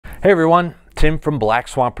Hey everyone, Tim from Black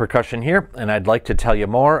Swan Percussion here, and I'd like to tell you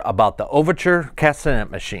more about the Overture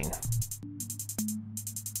Castanet machine.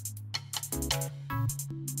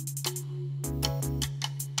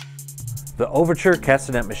 The Overture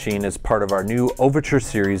Castanet machine is part of our new Overture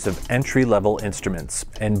series of entry-level instruments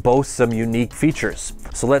and boasts some unique features.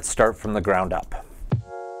 So let's start from the ground up.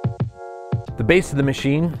 The base of the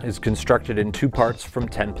machine is constructed in two parts from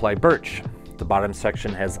 10-ply birch. The bottom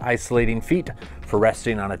section has isolating feet for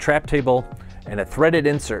resting on a trap table and a threaded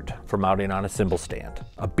insert for mounting on a cymbal stand.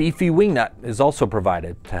 A beefy wing nut is also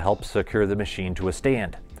provided to help secure the machine to a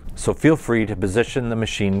stand. So feel free to position the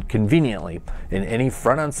machine conveniently in any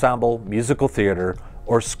front ensemble, musical theater,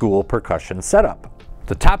 or school percussion setup.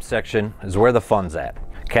 The top section is where the fun's at.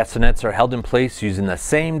 Castanets are held in place using the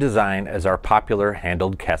same design as our popular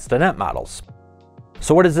handled castanet models.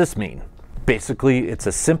 So what does this mean? Basically, it's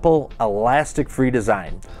a simple, elastic-free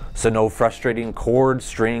design, so no frustrating cord,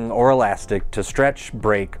 string, or elastic to stretch,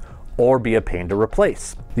 break, or be a pain to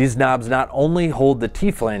replace. These knobs not only hold the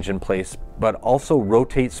T-flange in place, but also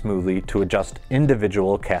rotate smoothly to adjust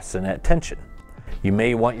individual castanet tension. You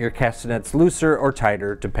may want your castanets looser or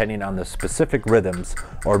tighter depending on the specific rhythms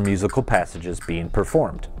or musical passages being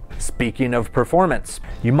performed. Speaking of performance,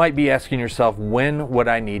 you might be asking yourself, when would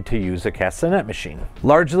I need to use a castanet machine?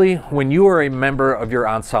 Largely, when you or a member of your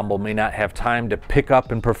ensemble may not have time to pick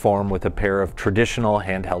up and perform with a pair of traditional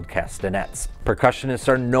handheld castanets. Percussionists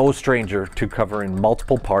are no stranger to covering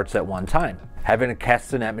multiple parts at one time. Having a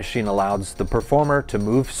castanet machine allows the performer to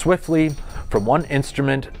move swiftly from one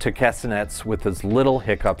instrument to castanets with as little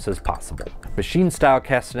hiccups as possible. Machine-style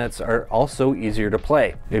castanets are also easier to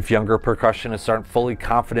play. If younger percussionists aren't fully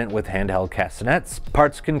confident with handheld castanets,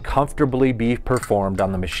 parts can comfortably be performed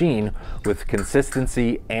on the machine with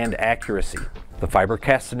consistency and accuracy. The fiber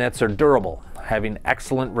castanets are durable, having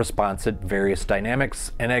excellent response at various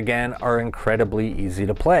dynamics, and again are incredibly easy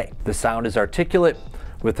to play. The sound is articulate,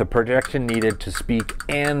 with the projection needed to speak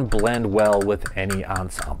and blend well with any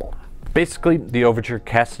ensemble. Basically, the Overture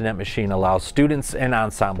Castanet machine allows students and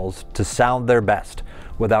ensembles to sound their best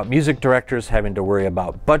without music directors having to worry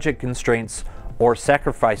about budget constraints or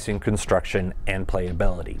sacrificing construction and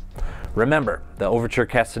playability. Remember, the Overture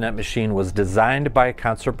Castanet machine was designed by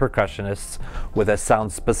concert percussionists with a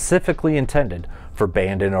sound specifically intended for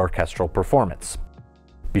band and orchestral performance.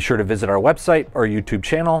 Be sure to visit our website or YouTube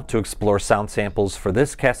channel to explore sound samples for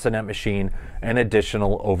this castanet machine and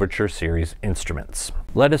additional Overture series instruments.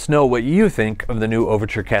 Let us know what you think of the new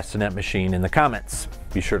Overture Castanet machine in the comments.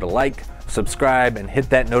 Be sure to like, subscribe, and hit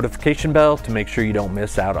that notification bell to make sure you don't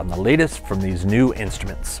miss out on the latest from these new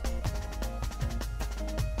instruments.